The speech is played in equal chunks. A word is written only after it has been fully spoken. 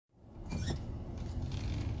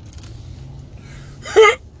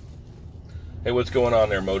Hey, what's going on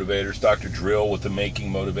there, motivators? Dr. Drill with the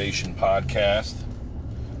Making Motivation podcast.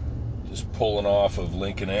 Just pulling off of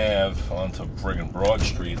Lincoln Ave onto friggin' Broad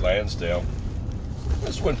Street, Lansdale.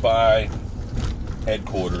 Just went by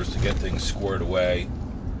headquarters to get things squared away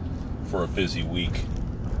for a busy week.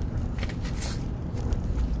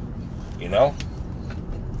 You know,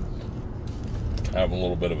 having a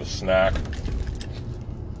little bit of a snack.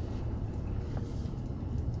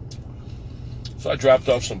 So I dropped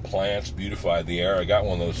off some plants, beautified the air. I got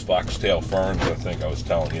one of those foxtail ferns I think I was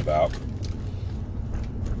telling you about.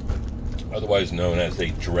 Otherwise known as a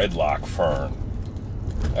dreadlock fern.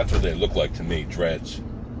 That's what they look like to me, dreads.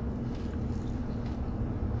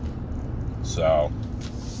 So,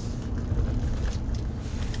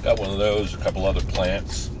 got one of those, a couple other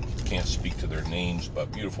plants. Can't speak to their names,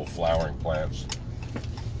 but beautiful flowering plants.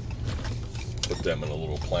 Put them in a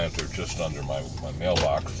little planter just under my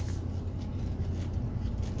mailbox.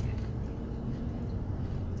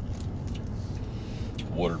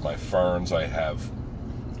 Watered my ferns. I have,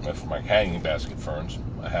 for my hanging basket ferns,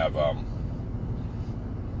 I have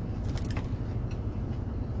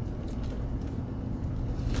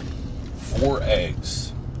 4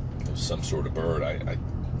 eggs of some sort of bird. I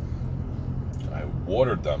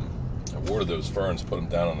watered them. I watered those ferns, put them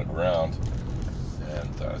down on the ground,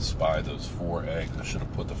 and I spied those 4 eggs. I should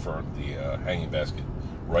have put the hanging basket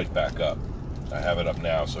right back up. I have it up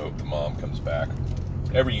now, so I hope the mom comes back.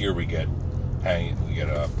 Every year we get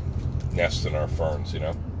a nest in our ferns,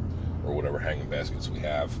 or whatever hanging baskets we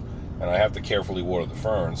have, and I have to carefully water the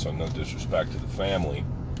ferns, so no disrespect to the family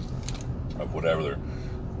of whatever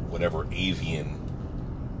avian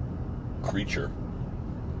creature,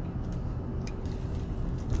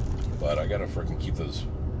 but I gotta freaking keep those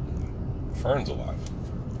ferns alive.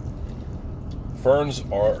 Ferns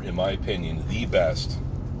are, in my opinion, the best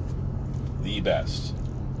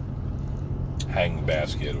hanging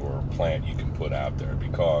basket or plant you can put out there,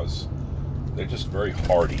 because they're just very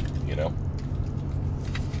hardy,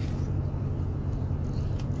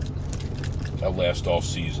 They'll last all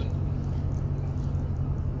season.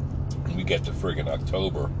 When we get to friggin'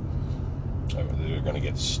 October, they're going to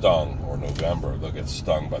get stung, or November, they'll get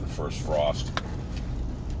stung by the first frost.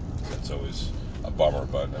 That's always a bummer,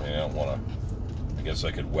 but I don't want to, I guess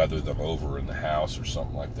I could weather them over in the house or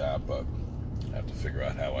something like that, but I have to figure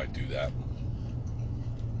out how I do that.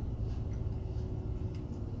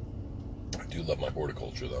 I do love my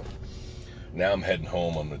horticulture, though. Now I'm heading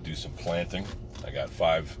home. I'm going to do some planting. I got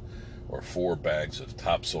 5 or 4 bags of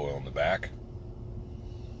topsoil in the back.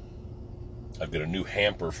 I've got a new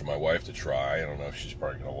hamper for my wife to try. I don't know if she's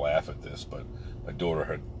probably going to laugh at this, but my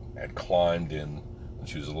daughter had climbed in when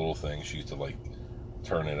she was a little thing. She used to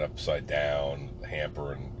turn it upside down, the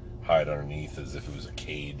hamper, and hide underneath as if it was a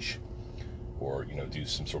cage, or do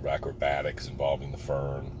some sort of acrobatics involving the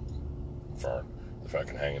fern, if I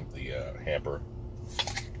can hang the hamper.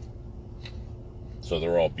 So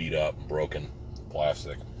they're all beat up and broken,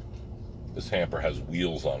 plastic. This hamper has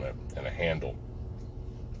wheels on it and a handle,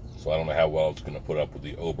 so I don't know how well it's going to put up with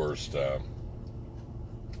the Oberst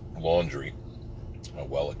laundry, how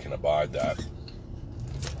well it can abide that.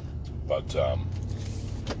 But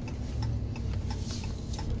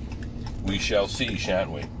we shall see,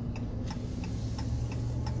 shan't we?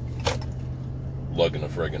 Lugging a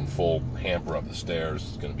friggin' full hamper up the stairs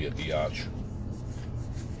is going to be a biatch.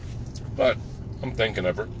 But I'm thinking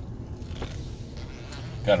of her.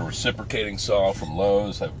 Got a reciprocating saw from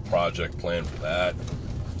Lowe's. Have a project planned for that.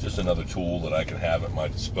 Just another tool that I can have at my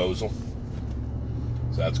disposal.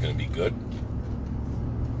 So that's going to be good.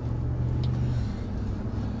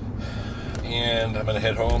 And I'm going to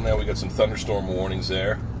head home now. We got some thunderstorm warnings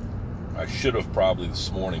there. I should have probably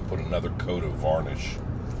this morning put another coat of varnish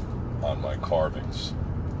on my carvings.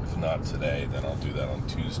 If not today, then I'll do that on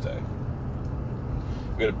Tuesday.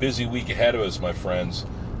 We've got a busy week ahead of us, my friends.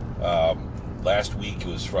 Last week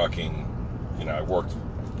was fucking, I worked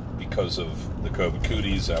because of the COVID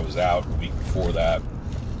cooties. I was out the week before that.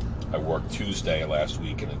 I worked Tuesday last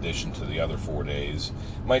week in addition to the other 4 days.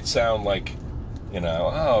 Might sound like, you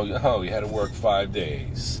had to work 5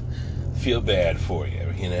 days. Feel bad for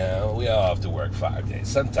you, we all have to work 5 days.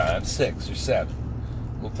 Sometimes 6 or 7.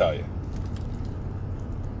 I'll tell you.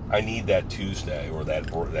 I need that Tuesday or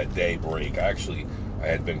that day break. I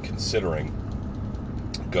had been considering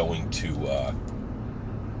going to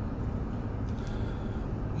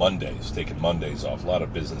Mondays, taking Mondays off. A lot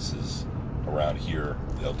of businesses around here,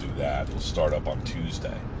 they'll do that. It'll start up on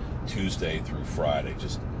Tuesday through Friday,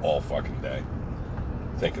 just all fucking day.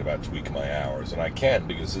 Thinking about tweaking my hours, and I can,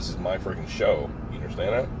 because this is my freaking show. You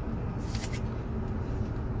understand that?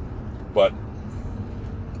 But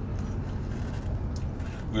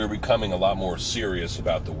we're becoming a lot more serious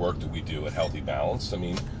about the work that we do at Healthy Balance. I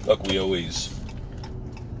mean, look, we always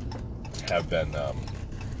have been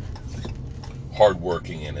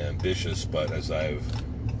hardworking and ambitious, but as I've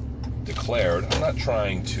declared, I'm not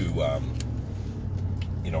trying to,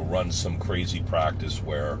 run some crazy practice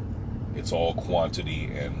where it's all quantity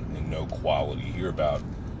and no quality. You hear about,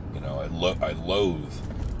 I loathe,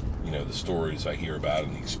 the stories I hear about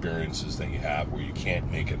and the experiences that you have where you can't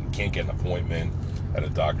get an appointment at a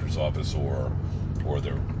doctor's office or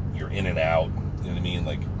you're in and out. You know what I mean?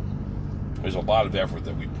 Like, there's a lot of effort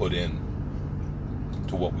that we put in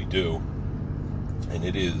to what we do, and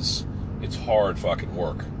it's hard fucking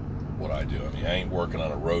work what I do. I mean, I ain't working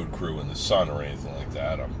on a road crew in the sun or anything like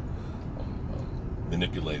that. I'm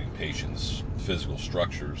manipulating patients' physical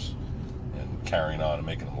structures and carrying on and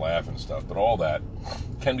making them laugh and stuff. But all that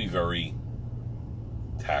can be very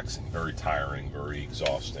taxing, very tiring, very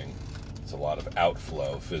exhausting. It's a lot of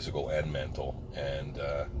outflow, physical and mental. And,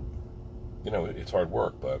 it's hard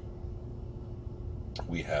work, but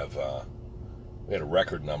we had a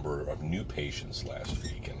record number of new patients last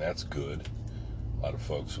week, and that's good. A lot of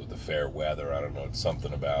folks with the fair weather. I don't know. It's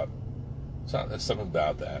something about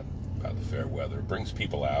that, about the fair weather. It brings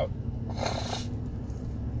people out,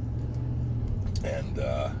 and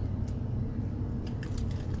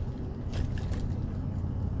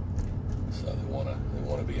so they want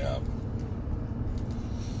to be out.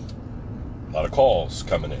 A lot of calls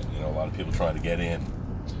coming in. A lot of people trying to get in,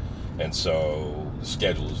 and so the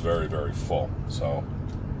schedule is very, very full. So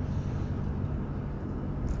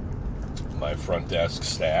my front desk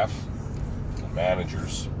staff and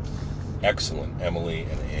managers, excellent. Emily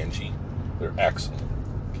and Angie, they're excellent.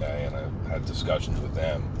 Okay, and I've had discussions with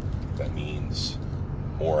them. That means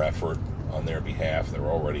more effort on their behalf. They're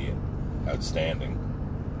already outstanding,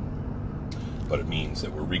 but it means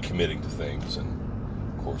that we're recommitting to things.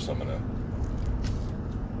 And of course, I'm going to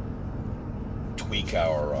tweak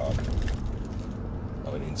I'm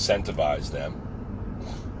going to incentivize them,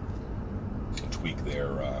 tweak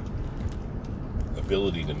their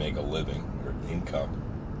ability to make a living or income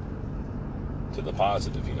to the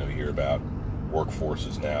positive. You hear about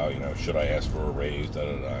workforces now, should I ask for a raise,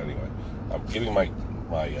 Anyway, I'm giving my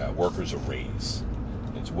workers a raise.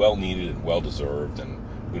 It's well needed and well deserved, and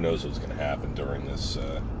who knows what's going to happen during this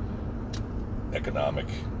economic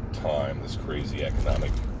time, this crazy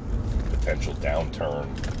economic potential downturn,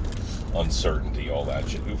 uncertainty, all that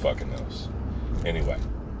shit. Who fucking knows? Anyway,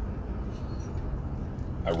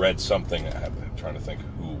 I read something. I'm trying to think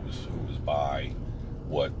who was by,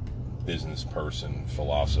 what business person,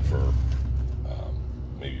 philosopher.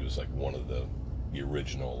 Maybe it was like one of the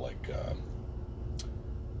original,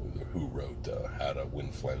 who wrote How to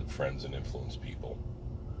Win Friends and Influence People.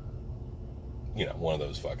 One of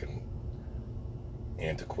those fucking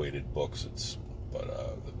antiquated books.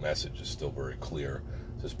 But the message is still very clear.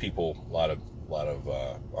 It says a lot of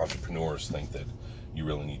entrepreneurs think that you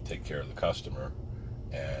really need to take care of the customer,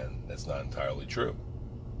 and that's not entirely true.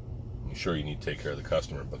 I'm sure you need to take care of the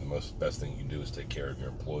customer, but the best thing you can do is take care of your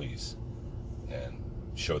employees and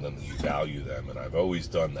show them that you value them. And I've always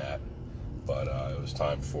done that, but it was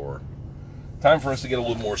time for us to get a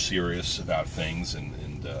little more serious about things, and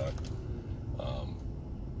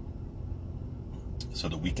so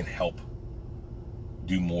that we can help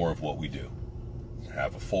do more of what we do.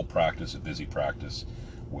 Have a full practice, a busy practice,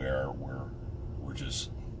 where we're just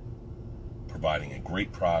providing a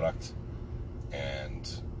great product, and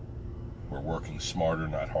we're working smarter,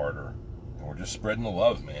 not harder, and we're just spreading the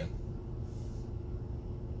love, man.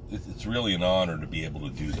 It's really an honor to be able to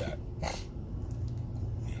do that.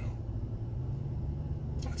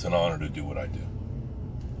 It's an honor to do what I do.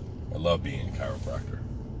 I love being a chiropractor.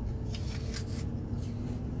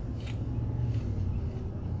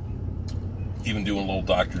 Even doing a little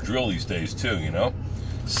Dr. Drill these days too,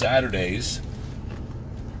 Saturdays.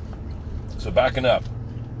 So backing up,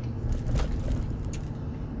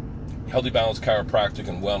 Healthy Balance Chiropractic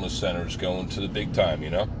and Wellness Centers going to the big time,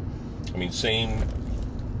 I mean, same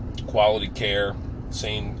quality care,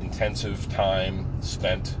 same intensive time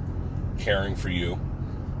spent caring for you.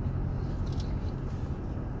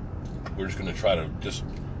 We're just going to try to just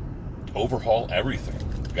overhaul everything.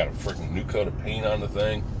 We've got a freaking new coat of paint on the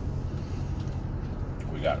thing.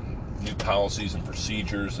 We got new policies and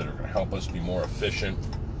procedures that are going to help us be more efficient.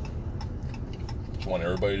 Just want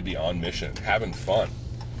everybody to be on mission, having fun.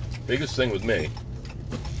 Biggest thing with me,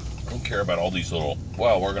 I don't care about all these little,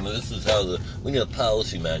 we need a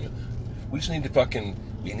policy manual. We just need to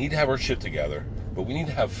we need to have our shit together, but we need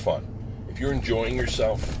to have fun. If you're enjoying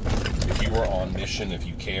yourself, if you are on mission, if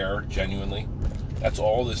you care genuinely, That's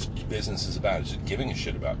all this business is about, is just giving a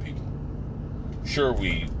shit about people. Sure,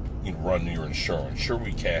 we run your insurance. Sure,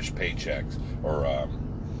 we cash paychecks, or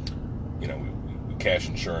we cash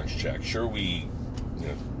insurance checks. Sure, we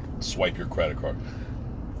swipe your credit card.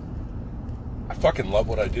 I fucking love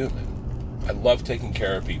what I do, man. I love taking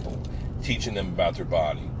care of people, teaching them about their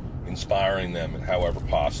body, inspiring them in however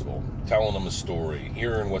possible, telling them a story,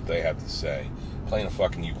 hearing what they have to say, playing a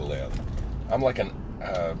fucking ukulele. I'm like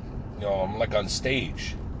I'm like on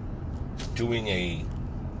stage doing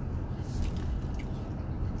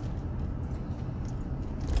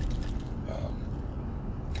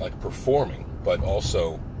like performing, but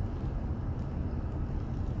also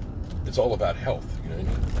it's all about health.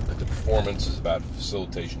 The performance is about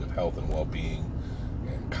facilitation of health and well-being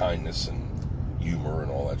and kindness and humor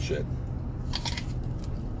and all that shit.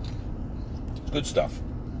 It's good stuff.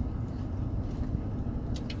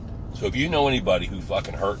 So if you know anybody who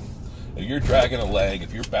fucking hurting, if you're dragging a leg,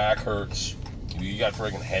 if your back hurts, if you got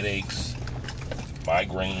friggin' headaches,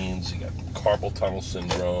 migraines, you got carpal tunnel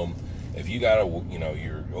syndrome, if you got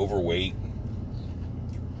you're overweight,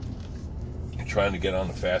 you're trying to get on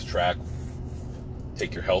the fast track,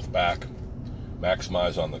 take your health back,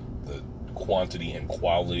 maximize on the quantity and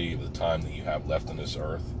quality of the time that you have left on this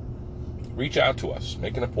earth, reach out to us.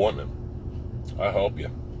 Make an appointment. I'll help you.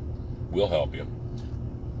 We'll help you.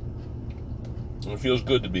 And it feels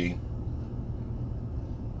good to be,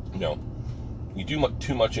 you do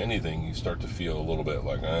too much anything, you start to feel a little bit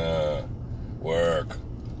like, work.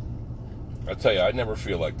 I tell you, I never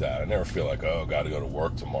feel like that. I never feel like, got to go to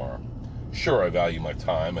work tomorrow. Sure, I value my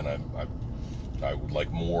time, and I would like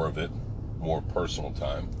more of it, more personal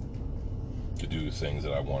time to do things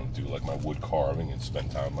that I want to do, like my wood carving and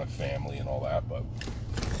spend time with my family and all that, but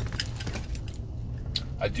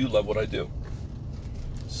I do love what I do.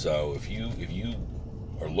 So if you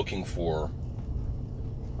are looking for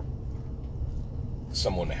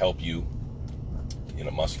someone to help you in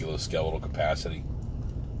a musculoskeletal capacity,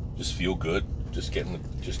 just feel good, just getting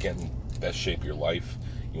the best shape of your life.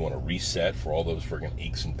 You want to reset for all those friggin'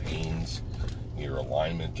 aches and pains. Your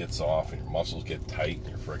alignment gets off and your muscles get tight and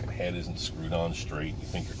your friggin' head isn't screwed on straight. You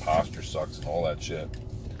think your posture sucks and all that shit.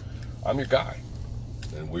 I'm your guy.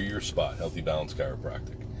 And we're your spot, Healthy Balance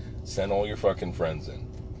Chiropractic. Send all your fucking friends in.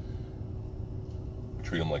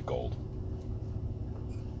 Treat them like gold.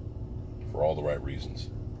 For all the right reasons.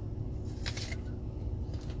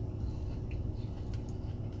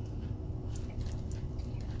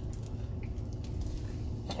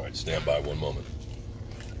 All right, stand by one moment.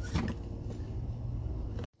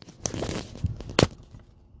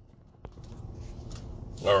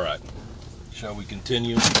 All right, shall we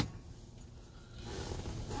continue?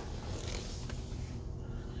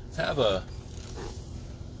 Have a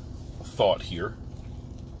thought here.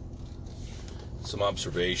 Some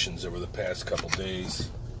observations over the past couple days.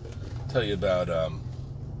 I'll tell you about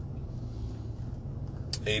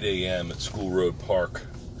 8 a.m. at School Road Park,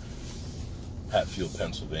 Hatfield,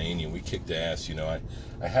 Pennsylvania. We kicked ass.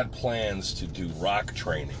 I had plans to do rock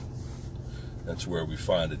training. That's where we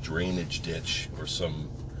find a drainage ditch or some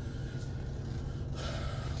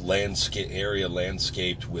area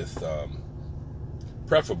landscaped with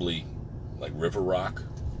preferably like river rock.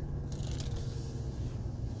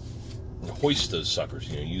 Hoist those suckers,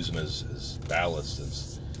 use them as ballast,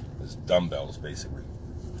 as dumbbells, basically.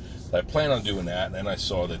 I plan on doing that, and then I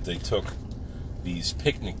saw that they took these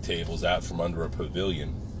picnic tables out from under a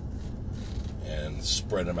pavilion and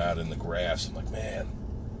spread them out in the grass. I'm like, man,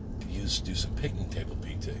 do some picnic table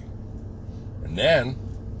PT. And then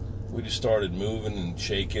we just started moving and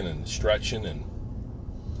shaking and stretching, and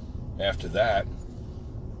after that,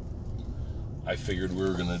 I figured we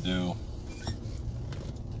were going to do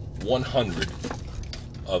 100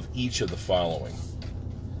 of each of the following.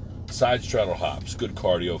 Side straddle hops, good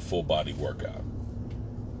cardio, full body workout.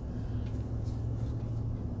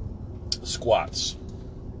 Squats.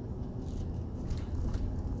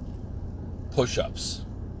 Push-ups.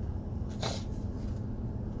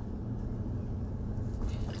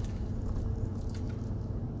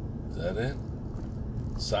 Is that it?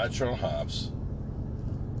 Side straddle hops,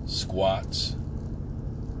 squats,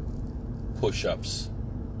 push-ups,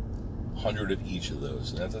 100 of each of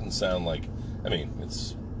those. And that doesn't sound like,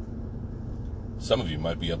 it's, some of you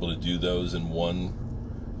might be able to do those in one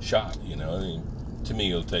shot, to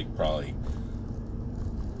me it'll take probably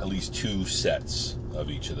at least 2 sets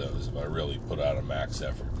of each of those if I really put out a max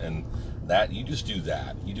effort. And that, you just do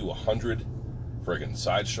that. You do 100 friggin'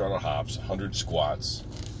 side straddle hops, 100 squats,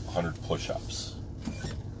 100 push-ups.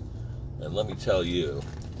 And let me tell you,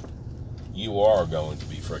 you are going to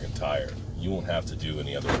be friggin' tired. You won't have to do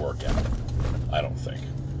any other workout, I don't think.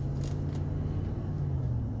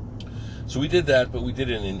 So we did that, but we did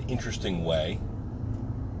it in an interesting way.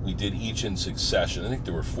 We did each in succession. I think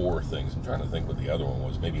there were 4 things. I'm trying to think what the other one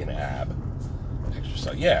was. Maybe an ab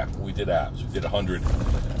exercise. Yeah, we did abs. We did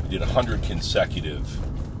 100 consecutive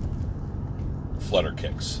flutter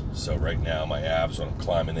kicks. So right now my abs, when I'm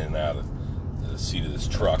climbing in and out of the seat of this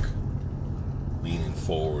truck, leaning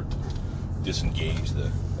forward, disengage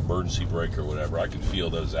the emergency brake or whatever, I can feel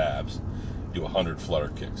those abs. Do 100 flutter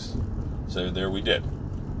kicks. So there we did.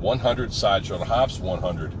 100 side shoulder hops,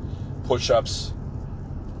 100 push-ups,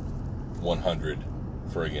 100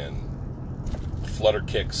 friggin' flutter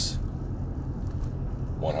kicks,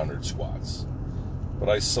 100 squats. But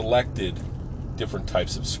I selected different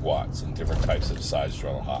types of squats and different types of side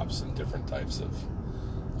shoulder hops and different types of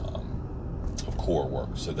core work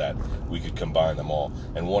so that we could combine them all.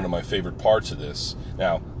 And one of my favorite parts of this,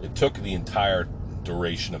 now, it took the entire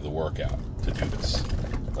duration of the workout to do this.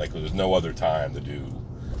 Like, there was no other time to do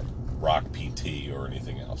rock PT or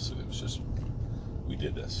anything else. It was just, we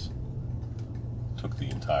did this. Took the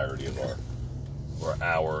entirety of our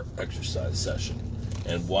hour exercise session.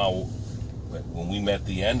 And when we met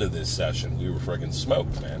the end of this session, we were friggin'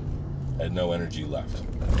 smoked, man. Had no energy left.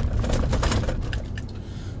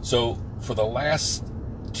 So for the last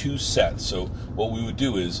 2 sets, so what we would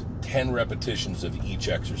do is 10 repetitions of each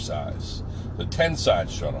exercise. So 10 side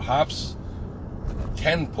shoulder hops,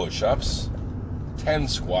 10 push-ups, 10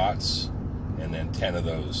 squats, and then 10 of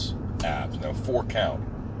those abs. Now 4 count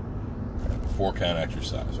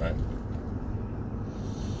exercise, right?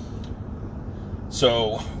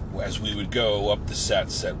 So as we would go up the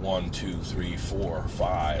sets, set 1, 2, 3, 4,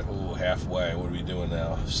 5, halfway, what are we doing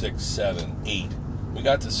now? 6, 7, 8. We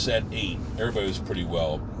got to set 8. Everybody was pretty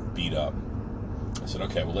well beat up. I said,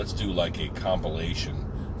 okay, well, let's do like a compilation.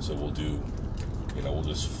 So we'll do, we'll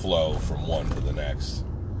just flow from one to the next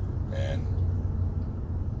and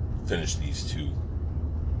finish these 2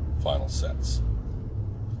 final sets.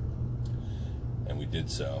 And we did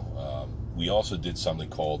so. We also did something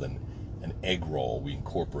called an egg roll. We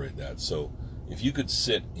incorporated that. So if you could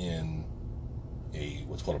sit in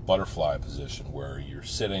what's called a butterfly position, where you're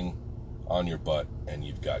sitting on your butt and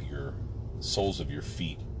you've got your soles of your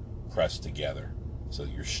feet pressed together, so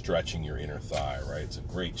you're stretching your inner thigh, right? It's a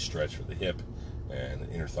great stretch for the hip and the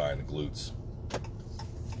inner thigh and the glutes.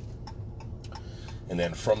 And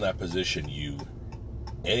then from that position, you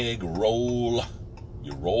egg roll.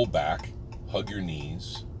 You roll back, hug your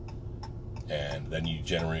knees, and then you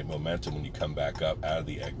generate momentum when you come back up out of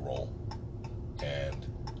the egg roll. And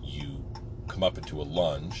you come up into a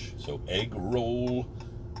lunge. So egg roll,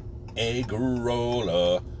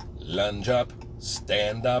 lunge up,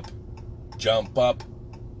 stand up, jump up,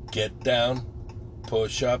 get down,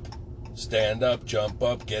 push up, stand up, jump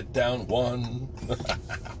up, get down, 1.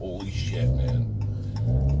 Holy shit, man.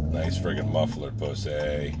 Nice friggin' muffler,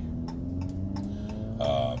 pussy.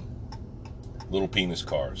 Little penis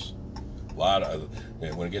cars. A lot of,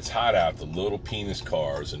 when it gets hot out, the little penis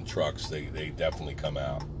cars and trucks, they definitely come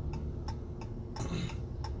out.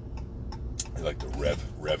 They like to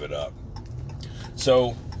rev it up.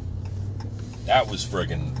 So that was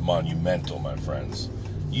friggin' monumental, my friends.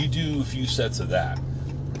 You do a few sets of that.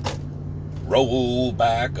 Roll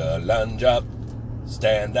back, lunge up,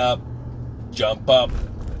 stand up, jump up,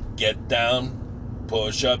 get down,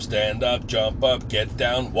 push up, stand up, jump up, get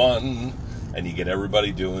down, 1. And you get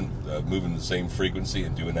everybody doing, moving the same frequency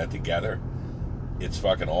and doing that together. It's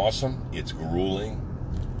fucking awesome. It's grueling.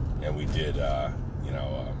 And we did, I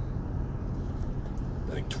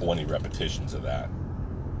think 20 repetitions of that.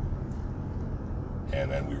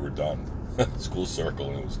 And then we were done. School circle,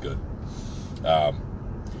 and it was good.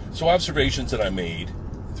 So observations that I made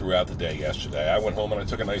throughout the day yesterday. I went home and I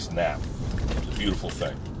took a nice nap. It was a beautiful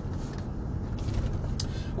thing.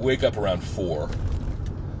 I wake up around 4.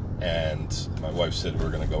 And my wife said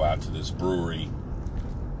we're going to go out to this brewery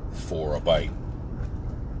for a bite.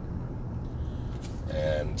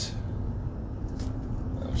 And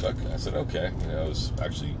I said, okay. I was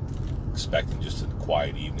actually expecting just a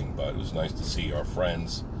quiet evening, but it was nice to see our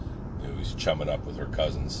friends. He's chumming up with her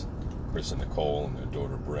cousins, Chris and Nicole, and their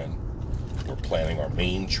daughter Bryn. We're planning our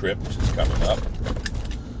main trip, which is coming up.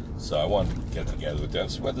 So I wanted to get together with them.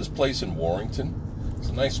 So we went to this place in Warrington. It's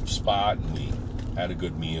a nice spot, and we had a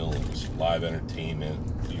good meal, and some live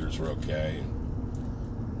entertainment. Beers were okay,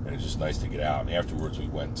 and it was just nice to get out. And afterwards, we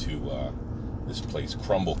went to this place,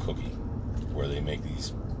 Crumble Cookie, where they make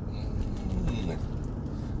these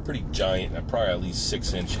pretty giant, probably at least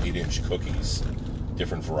 6-inch, 8-inch cookies,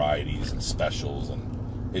 different varieties and specials,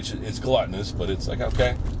 and It's gluttonous, but it's like,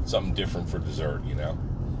 okay, something different for dessert, you know.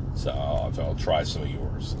 So I'll try some of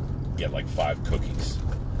yours. Get like 5 cookies,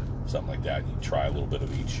 something like that. You try a little bit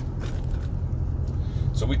of each.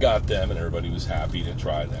 So we got them, and everybody was happy to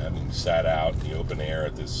try them. And we sat out in the open air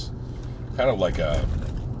at this kind of like a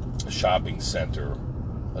shopping center,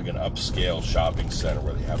 like an upscale shopping center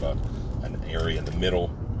where they have an area in the middle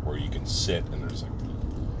where you can sit, and there's like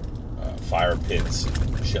fire pits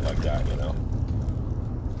and shit like that, you know.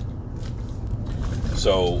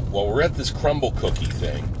 So while we're at this crumble cookie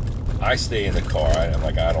thing, I stay in the car. I'm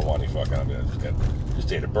like, I don't want any fucking. I'm gonna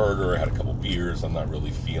just ate a burger, had a couple beers. I'm not really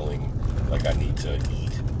feeling like I need to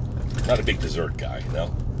eat. Not a big dessert guy, you know.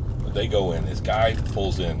 But they go in. This guy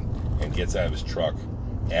pulls in and gets out of his truck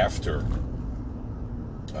after,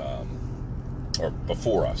 or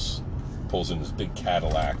before us. Pulls in this big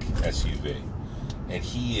Cadillac SUV, and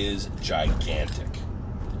he is gigantic.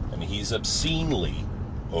 I mean, he's obscenely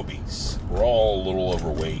obese. We're all a little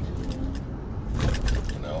overweight,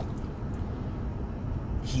 you know.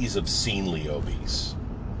 He's obscenely obese.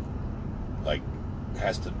 Like,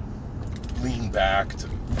 has to lean back to,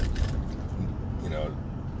 you know,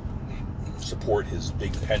 support his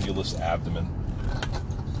big pendulous abdomen.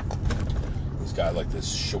 He's got like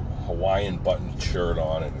this Hawaiian buttoned shirt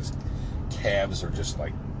on, and his calves are just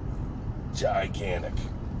like gigantic.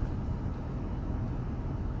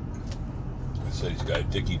 So he's got a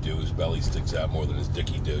dicky do. His belly sticks out more than his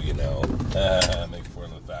dicky do, you know. Make fun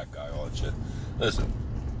of the fat guy, all that shit. Listen,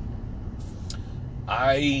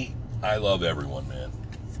 I love everyone, man,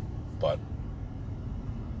 but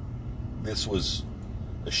this was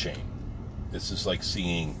a shame. This is like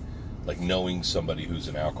knowing somebody who's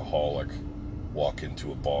an alcoholic walk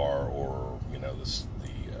into a bar, or, you know,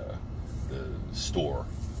 the store,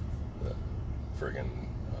 the friggin'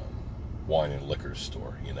 wine and liquor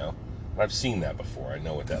store, you know. I've seen that before. I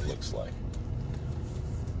know what that looks like.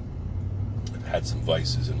 I've had some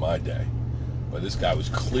vices in my day, but this guy was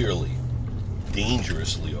clearly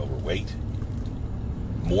dangerously overweight.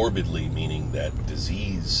 Morbidly, meaning that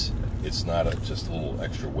disease, it's not just a little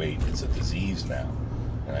extra weight, it's a disease now.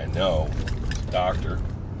 And I know, as a doctor,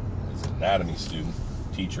 as an anatomy student,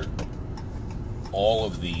 teacher, all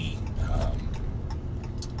of the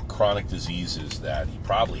chronic diseases that he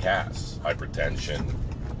probably has: hypertension,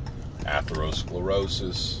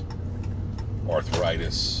 atherosclerosis,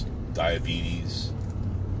 arthritis, diabetes,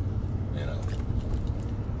 you know,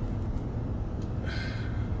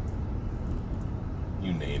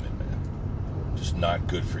 you name it, man. Just not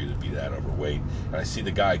good for you to be that overweight. And I see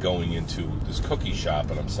the guy going into this cookie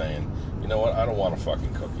shop, and I'm saying, you know what, I don't want a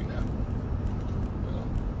fucking cookie now. You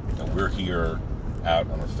know, and we're here out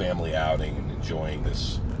on a family outing and enjoying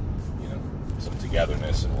this, you know, some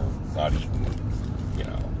togetherness, and we're not eating, you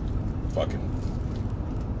know, fucking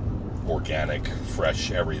organic,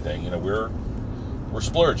 fresh everything. You know, we're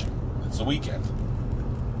splurging. It's the weekend,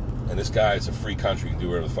 and this guy, it's a free country, he can do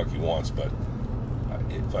whatever the fuck he wants. But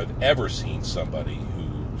if I've ever seen somebody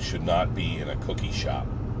who should not be in a cookie shop,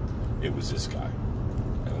 it was this guy.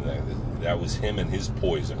 And that was him and his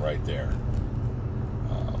poison right there.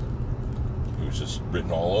 It was just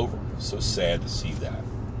written all over him. It's so sad to see that.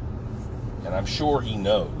 And I'm sure he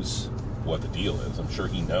knows what the deal is. I'm sure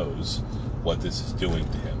he knows what this is doing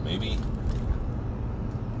to him. Maybe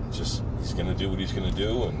just he's going to do what he's going to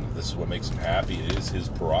do, and this is what makes him happy. It is his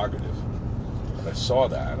prerogative. And I saw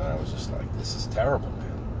that, and I was just like, this is terrible,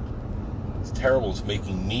 man. It's terrible. It's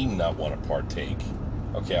making me not want to partake.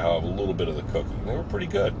 Okay, I'll have a little bit of the cookie. And they were pretty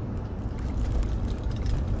good.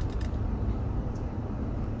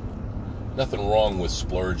 Nothing wrong with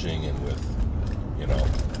splurging and with, you know,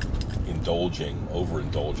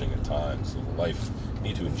 overindulging at times. In life, you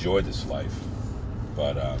need to enjoy this life.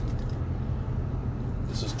 But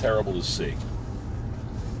this is terrible to see.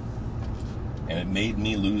 And it made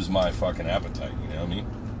me lose my fucking appetite, you know what I mean?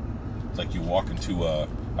 It's like you walk into a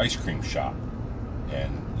ice cream shop,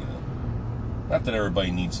 and, you know, not that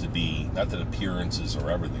everybody needs to be, not that appearances are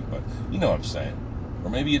everything, but you know what I'm saying. Or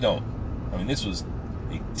maybe you don't. I mean, this was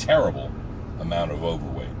a terrible amount of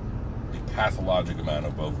overweight, a pathologic amount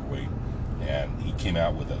of overweight, and he came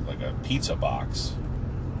out with a pizza box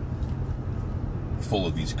full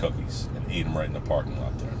of these cookies and ate them right in the parking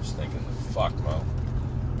lot there. I'm just thinking, fuck, Mo.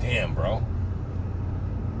 Damn, bro.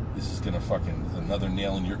 This is gonna fucking, another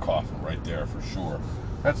nail in your coffin right there for sure.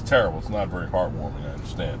 That's terrible. It's not very heartwarming, I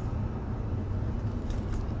understand.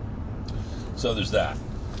 So there's that.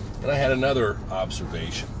 And I had another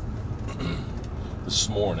observation. This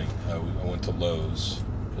morning, I went to Lowe's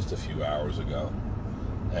just a few hours ago,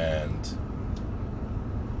 and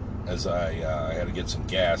as I had to get some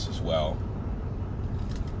gas as well,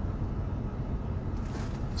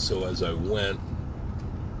 So as I went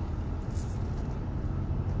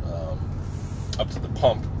up to the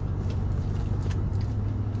pump,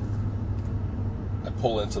 I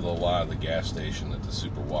pull into the lot of the gas station at the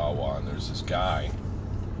Super Wawa, and there's this guy.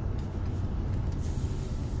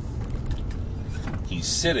 He's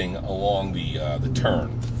sitting along the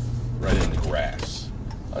turn, right in the grass,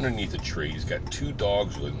 underneath a tree. He's got 2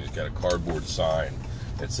 dogs with him. He's got a cardboard sign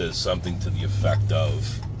that says something to the effect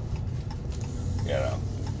of, you know,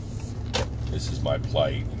 this is my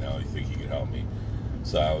plight, you know, you think you can help me?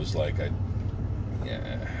 So I was like, I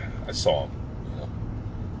saw him, you know.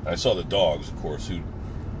 And I saw the dogs, of course, who,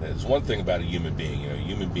 there's one thing about a human being, you know,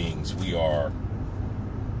 human beings, we're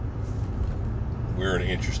an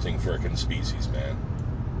interesting frickin' species, man.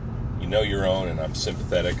 You know your own, and I'm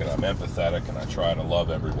sympathetic, and I'm empathetic, and I try to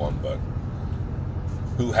love everyone, but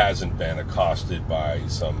who hasn't been accosted by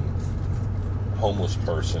some homeless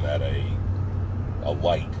person at a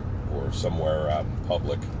light or somewhere out in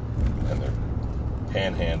public, and they're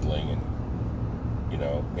panhandling, and, you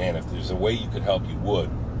know, man, if there's a way you could help, you would.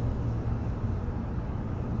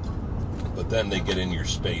 But then they get in your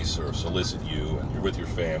space or solicit you, and you're with your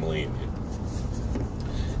family, and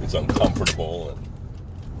it's uncomfortable,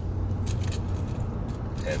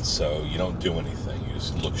 and so you don't do anything. You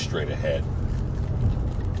just look straight ahead.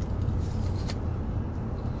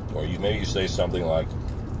 Or maybe you say something like,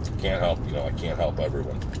 can't help, you know, I can't help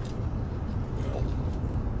everyone. You know.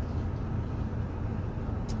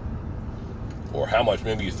 Or how much,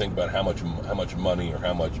 maybe you think about how much money or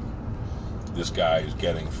how much this guy is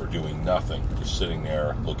getting for doing nothing, just sitting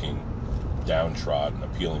there looking downtrodden,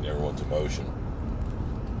 appealing to everyone's emotion.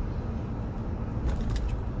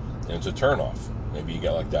 And it's a turnoff. Maybe you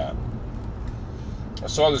get like that. I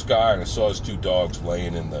saw this guy, and I saw his 2 dogs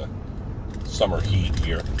laying in the summer heat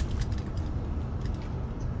here.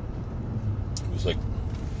 It was like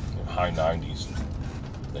high 90s. I'm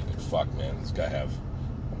thinking, fuck, man, this guy I'm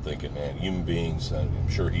thinking, man, human beings, I'm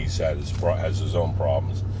sure has his own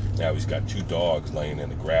problems. Now he's got 2 dogs laying in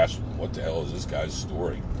the grass. What the hell is this guy's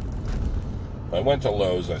story? I went to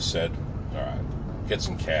Lowe's. I said, all right, get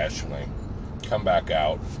some cash. When I come back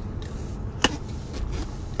out,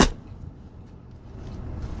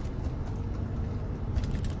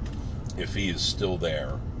 if he is still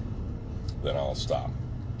there, then I'll stop.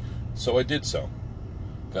 So I did so.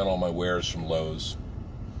 Got all my wares from Lowe's.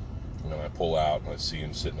 You know, I pull out and I see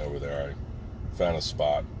him sitting over there. I found a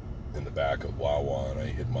spot in the back of Wawa, and I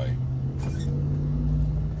hit my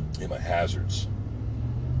hazards.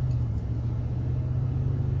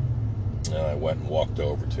 And I went and walked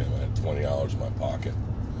over to him. I had $20 in my pocket.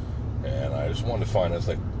 And I just wanted to find,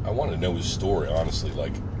 I wanted to know his story, honestly.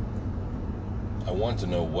 Like, I wanted to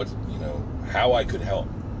know what, you know, how I could help.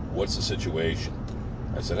 What's the situation?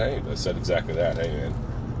 I said exactly that. Hey, man,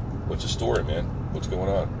 what's the story, man? What's going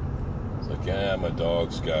on? It's like, yeah, my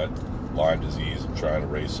dog's got Lyme disease. I'm trying to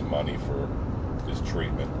raise some money for his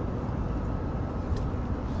treatment.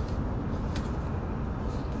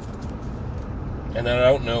 And then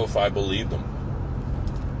I don't know if I believed him.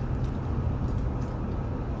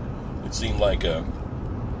 It seemed like a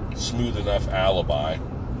smooth enough alibi.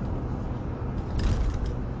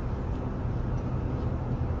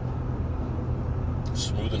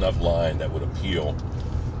 Smooth enough line that would appeal.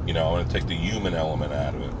 You know, I want to take the human element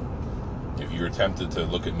out of it. If you're tempted to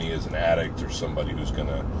look at me as an addict or somebody who's going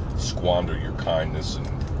to squander your kindness and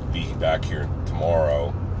be back here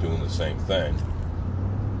tomorrow doing the same thing,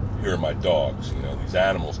 here are my dogs. You know, these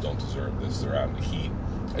animals don't deserve this. They're out in the heat.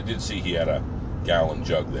 I did see he had a gallon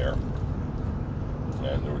jug there.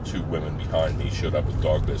 And there were 2 women behind me, showed up with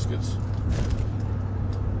dog biscuits.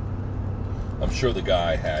 I'm sure the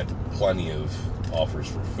guy had plenty of offers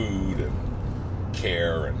for food and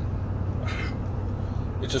care, and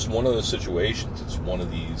it's just one of those situations. It's one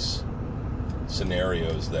of these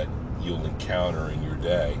scenarios that you'll encounter in your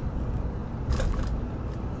day.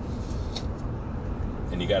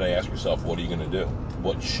 And you got to ask yourself, what are you going to do?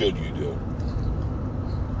 What should you do?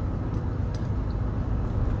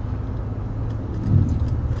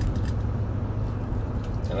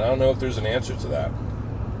 And I don't know if there's an answer to that.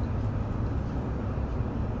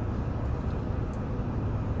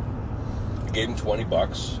 I gave him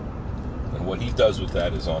 $20, and what he does with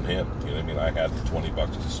that is on him. You know what I mean? I had the $20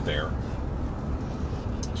 to spare.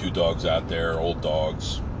 2 dogs out there, old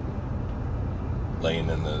dogs, laying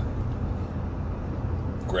in the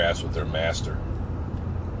grass with their master.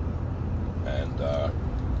 And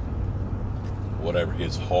whatever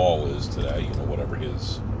his haul is today, you know, whatever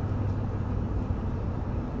his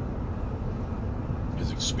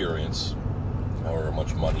experience, however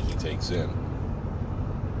much money he takes in,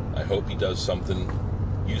 I hope he does something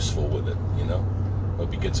useful with it, you know.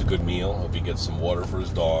 Hope he gets a good meal. Hope he gets some water for his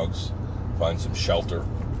dogs. Find some shelter.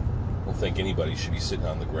 I don't think anybody should be sitting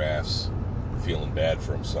on the grass feeling bad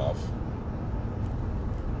for himself.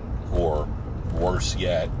 Or worse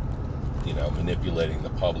yet, you know, manipulating the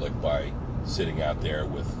public by sitting out there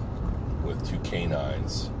with two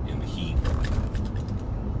canines in the heat.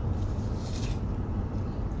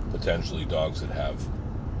 Potentially dogs that have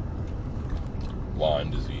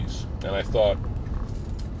Lyme disease. And I thought,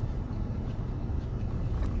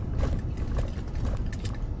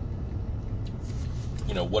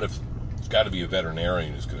 you know, what if it's got to be a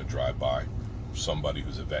veterinarian who's going to drive by, somebody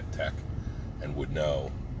who's a vet tech and would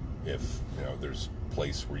know if, you know, there's a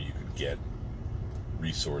place where you could get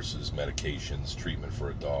resources, medications, treatment for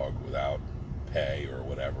a dog without pay or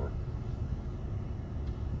whatever.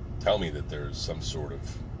 Tell me that there's some sort of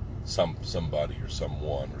somebody or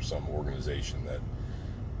someone or some organization that,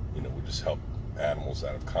 you know, would just help animals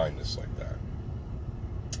out of kindness like that.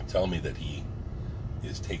 Tell me that he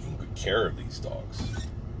is taking good care of these dogs,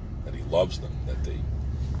 that he loves them,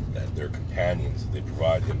 that they're companions, that they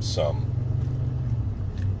provide him some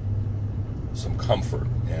comfort,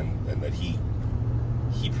 and that he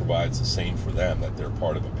provides the same for them, that they're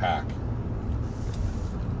part of a pack.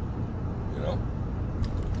 You know?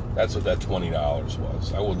 That's what that $20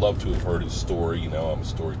 was. I would love to have heard his story. You know, I'm a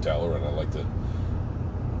storyteller, and I like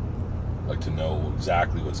to know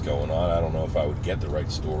exactly what's going on. I don't know if I would get the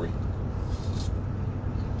right story.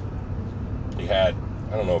 He had,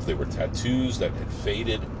 I don't know if they were tattoos that had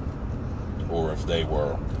faded, or if they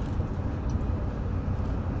were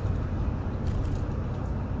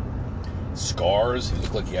scars. He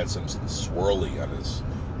looked like he had some swirly on his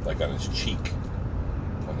cheek,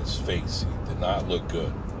 on his face. He did not look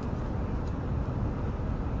good.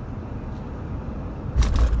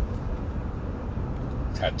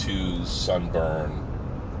 Tattoos, sunburn.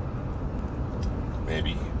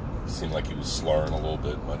 Maybe it seemed like he was slurring a little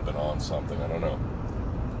bit. Might have been on something. I don't know.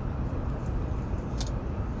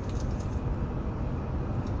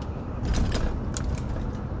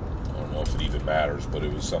 I don't know if it even matters, but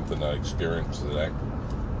it was something I experienced today.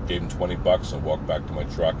 Gave him $20 and walked back to my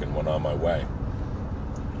truck and went on my way.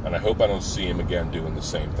 And I hope I don't see him again doing the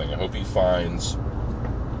same thing. I hope he finds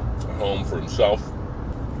a home for himself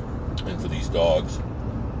and for these dogs,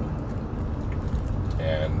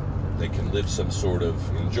 and they can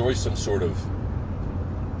enjoy some sort of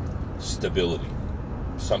stability.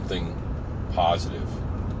 Something positive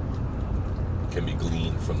can be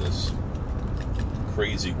gleaned from this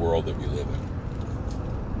crazy world that we live in.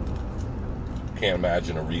 Can't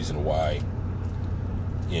imagine a reason why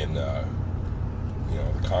in the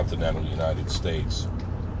continental United States,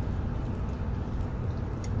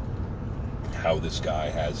 how this guy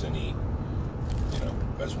has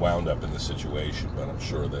wound up in the situation, but I'm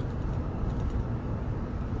sure that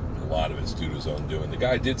a lot of it's due to his own doing. The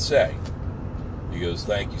guy did say, he goes,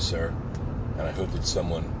 "Thank you, sir, and I hope that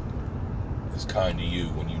someone is kind to you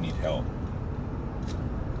when you need help."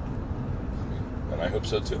 And I hope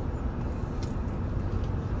so too.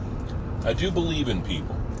 I do believe in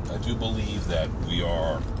people. I do believe that we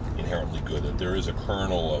are inherently good, that there is a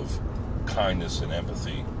kernel of kindness and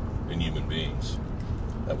empathy in human beings,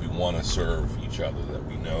 that we want to serve each other, that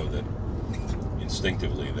we know that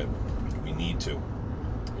instinctively that we need to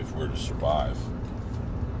if we're to survive.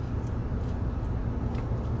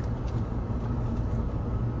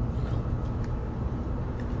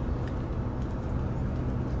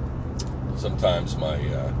 Sometimes my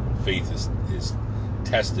faith is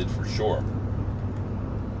tested for sure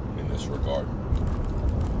in this regard.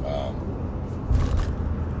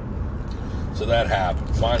 So that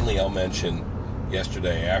happened. Finally, I'll mention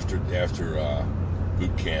yesterday after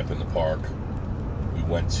boot camp in the park, we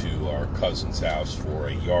went to our cousin's house for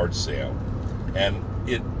a yard sale, and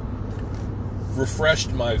it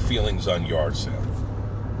refreshed my feelings on yard sales.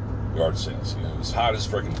 You know, it was hot as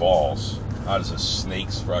freaking balls, hot as a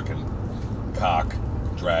snake's freaking cock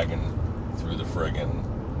dragging through the friggin'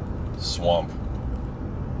 swamp.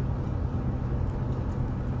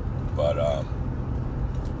 But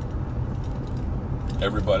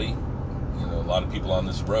everybody, a lot of people on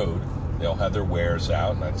this road, they all had their wares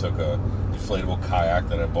out, and I took a inflatable kayak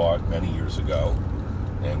that I bought many years ago,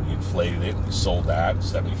 and we inflated it, and we sold that,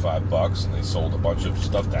 $75, and they sold a bunch of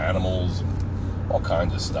stuffed animals and all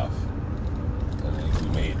kinds of stuff. And then we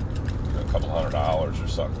made a couple $100 or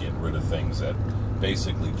something getting rid of things that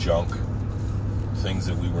basically junk, things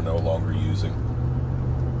that we were no longer using,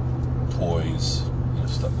 toys,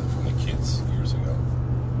 stuff from the kids years ago.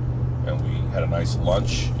 And we had a nice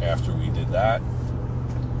lunch after we did that.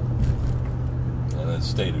 And I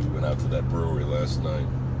stated, we went out to that brewery last night.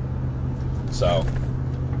 So,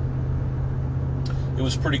 it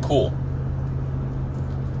was pretty cool.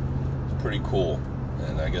 Pretty cool.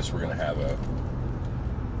 And I guess we're going to have a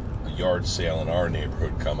yard sale in our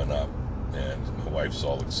neighborhood coming up. And my wife's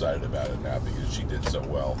all excited about it now because she did so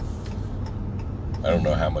well. I don't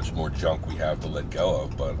know how much more junk we have to let go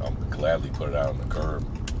of, but I'll gladly put it out on the curb.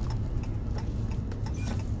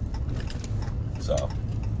 So,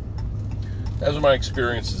 those are my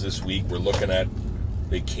experiences this week. We're looking at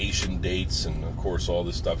vacation dates, and of course all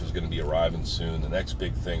this stuff is going to be arriving soon. The next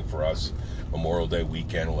big thing for us, Memorial Day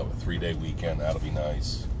weekend, we'll have a 3-day weekend. That'll be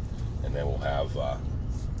nice. And then we'll have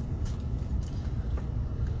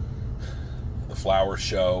the flower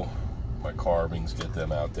show, my carvings, get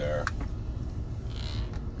them out there.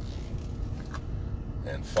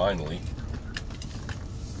 And finally,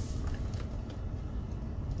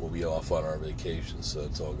 we'll be off on our vacation, so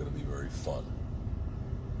it's all going to be very fun.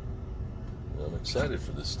 I'm excited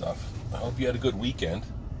for this stuff. I hope you had a good weekend.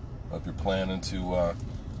 I hope you're planning to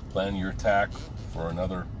plan your attack for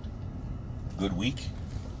another good week.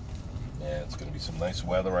 And it's going to be some nice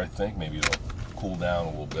weather, I think. Maybe it'll cool down a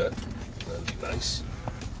little bit. That'd be nice.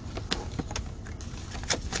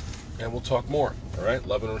 And we'll talk more. All right?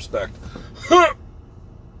 Love and respect.